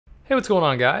Hey, what's going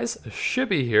on, guys?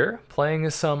 Shibby here, playing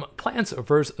some Plants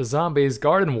vs. Zombies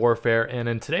Garden Warfare, and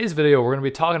in today's video we're going to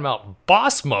be talking about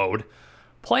boss mode,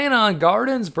 playing on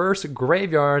gardens versus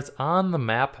graveyards on the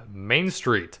map Main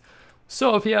Street.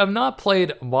 So if you have not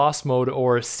played boss mode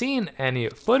or seen any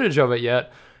footage of it yet,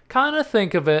 kind of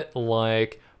think of it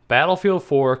like Battlefield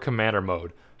 4 Commander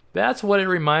mode. That's what it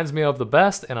reminds me of the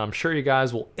best, and I'm sure you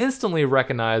guys will instantly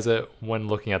recognize it when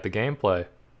looking at the gameplay.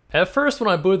 At first, when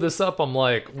I booted this up, I'm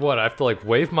like, what, I have to like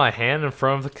wave my hand in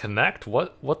front of the Kinect?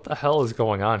 What the hell is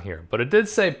going on here? But it did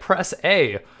say press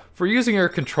A for using your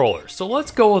controller, so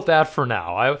let's go with that for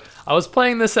now. I was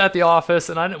playing this at the office,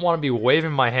 and I didn't want to be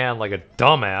waving my hand like a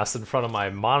dumbass in front of my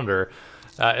monitor.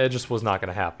 It just was not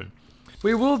going to happen.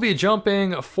 We will be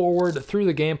jumping forward through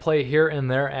the gameplay here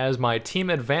and there as my team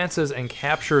advances and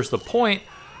captures the point.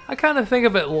 I kind of think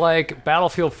of it like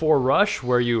Battlefield 4 Rush,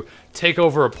 where you take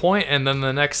over a point and then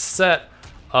the next set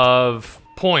of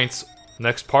points,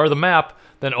 next part of the map,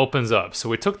 then opens up. So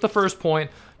we took the first point,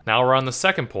 now we're on the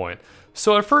second point.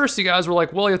 So at first you guys were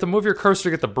like, well, you have to move your cursor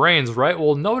to get the brains, right?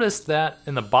 Well, notice that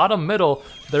in the bottom middle,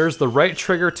 there's the right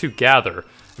trigger to gather.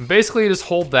 And basically you just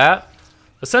hold that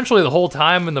essentially the whole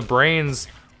time, and the brains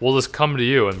will just come to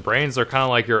you. And brains are kind of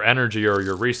like your energy or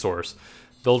your resource.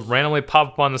 They'll randomly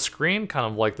pop up on the screen, kind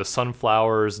of like the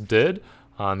sunflowers did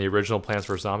on the original Plants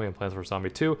vs. Zombie and Plants vs.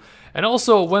 Zombie 2. And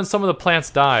also, when some of the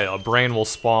plants die, a brain will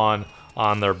spawn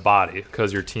on their body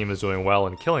because your team is doing well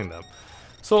in killing them.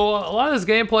 So a lot of this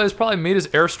gameplay is probably me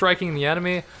just airstriking the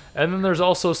enemy, and then there's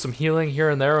also some healing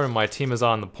here and there when my team is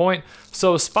on the point.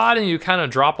 So spotting, you kind of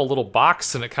drop a little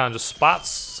box and it kind of just spots,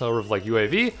 sort of like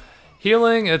UAV.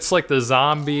 Healing, it's like the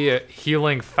zombie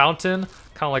healing fountain,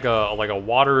 kind of like a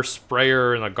water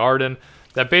sprayer in a garden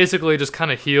that basically just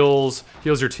kind of heals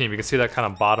your team. You can see that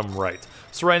kind of bottom right.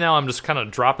 So right now I'm just kind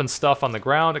of dropping stuff on the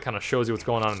ground. It kind of shows you what's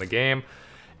going on in the game.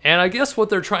 And I guess what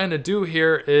they're trying to do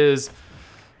here is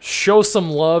show some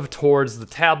love towards the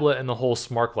tablet and the whole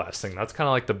smart glass thing. That's kind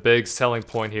of like the big selling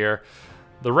point here.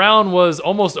 The round was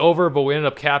almost over, but we ended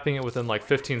up capping it within like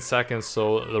 15 seconds.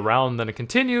 So the round then it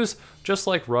continues, just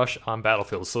like Rush on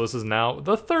Battlefield. So this is now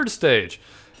the third stage.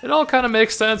 It all kind of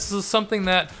makes sense. This is something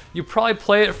that you probably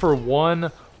play it for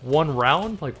one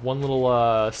round, like one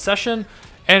little session,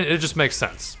 and it just makes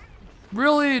sense.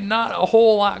 Really not a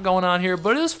whole lot going on here,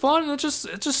 but it is fun, and it's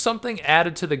just something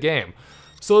added to the game.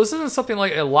 So this isn't something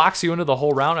like it locks you into the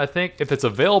whole round. I think if it's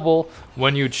available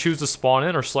when you choose to spawn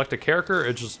in or select a character,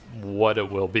 it's just what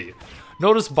it will be.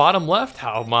 Notice bottom left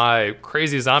how my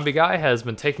crazy zombie guy has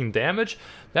been taking damage.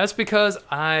 That's because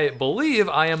I believe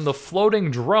I am the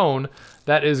floating drone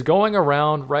that is going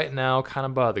around right now, kind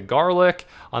of by the garlic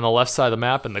on the left side of the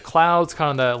map, and the clouds,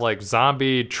 kind of that like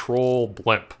zombie troll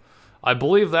blimp. I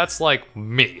believe that's like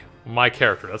me, my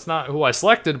character. That's not who I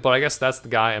selected, but I guess that's the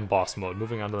guy in boss mode.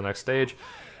 Moving on to the next stage.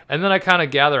 And then I kind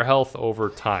of gather health over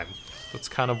time. That's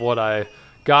kind of what I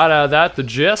got out of that, the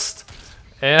gist.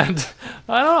 And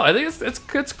I don't know, I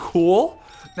think it's cool.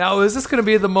 Now, is this going to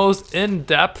be the most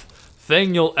in-depth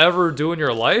thing you'll ever do in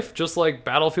your life, just like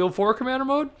Battlefield 4 Commander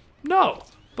mode? No,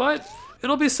 but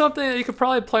it'll be something that you could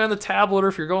probably play on the tablet, or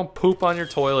if you're going poop on your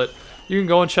toilet, you can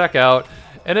go and check out.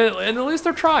 And at least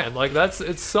they're trying. Like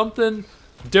it's something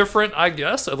different, I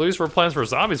guess. At least for Plants vs.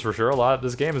 Zombies for sure.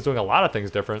 This game is doing a lot of things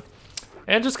different.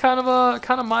 And just kind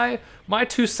of my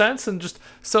 2 cents, and just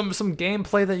some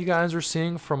gameplay that you guys are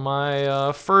seeing from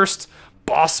my first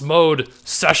boss mode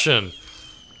session.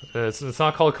 It's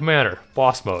not called Commander,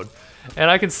 boss mode.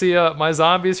 And I can see my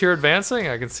zombies here advancing.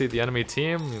 I can see the enemy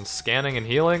team scanning and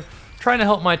healing. Trying to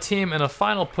help my team in a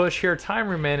final push here. Time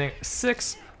remaining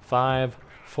 6, 5,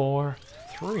 4,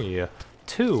 3,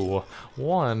 2,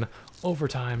 1.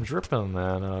 Overtime dripping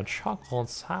in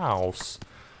Chocolate's house.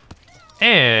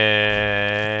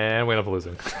 And we end up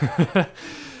losing.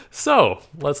 So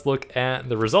let's look at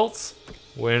the results.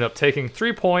 We ended up taking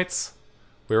 3 points.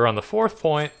 We were on the 4th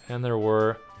point, and there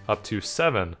were up to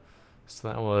 7. So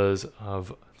that was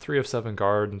of 3 of 7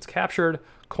 gardens captured,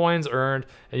 coins earned,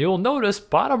 and you'll notice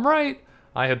bottom right,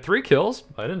 I had 3 kills.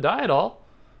 I didn't die at all,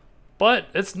 but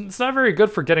it's not very good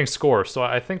for getting scores. So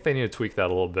I think they need to tweak that a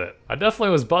little bit. I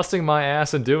definitely was busting my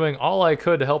ass and doing all I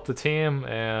could to help the team,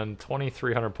 and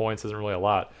 2,300 points isn't really a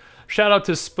lot. Shout out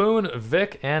to Spoon,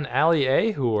 Vic, and Ali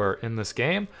A who are in this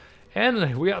game,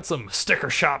 and we got some sticker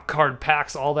shop card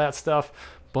packs, all that stuff.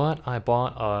 But I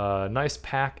bought a nice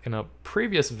pack in a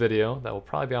previous video that will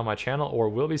probably be on my channel, or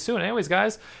will be soon. Anyways,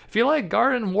 guys, if you like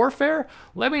Garden Warfare,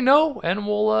 let me know and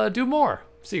we'll do more.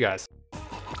 See you guys.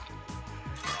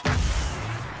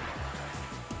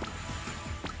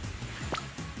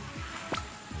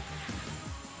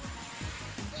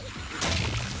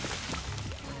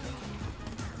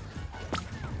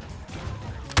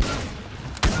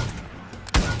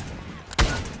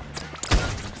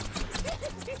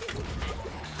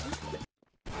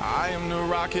 I am the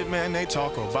rocket man they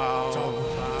talk about.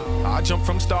 I jump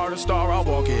from star to star, I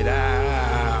walk it out.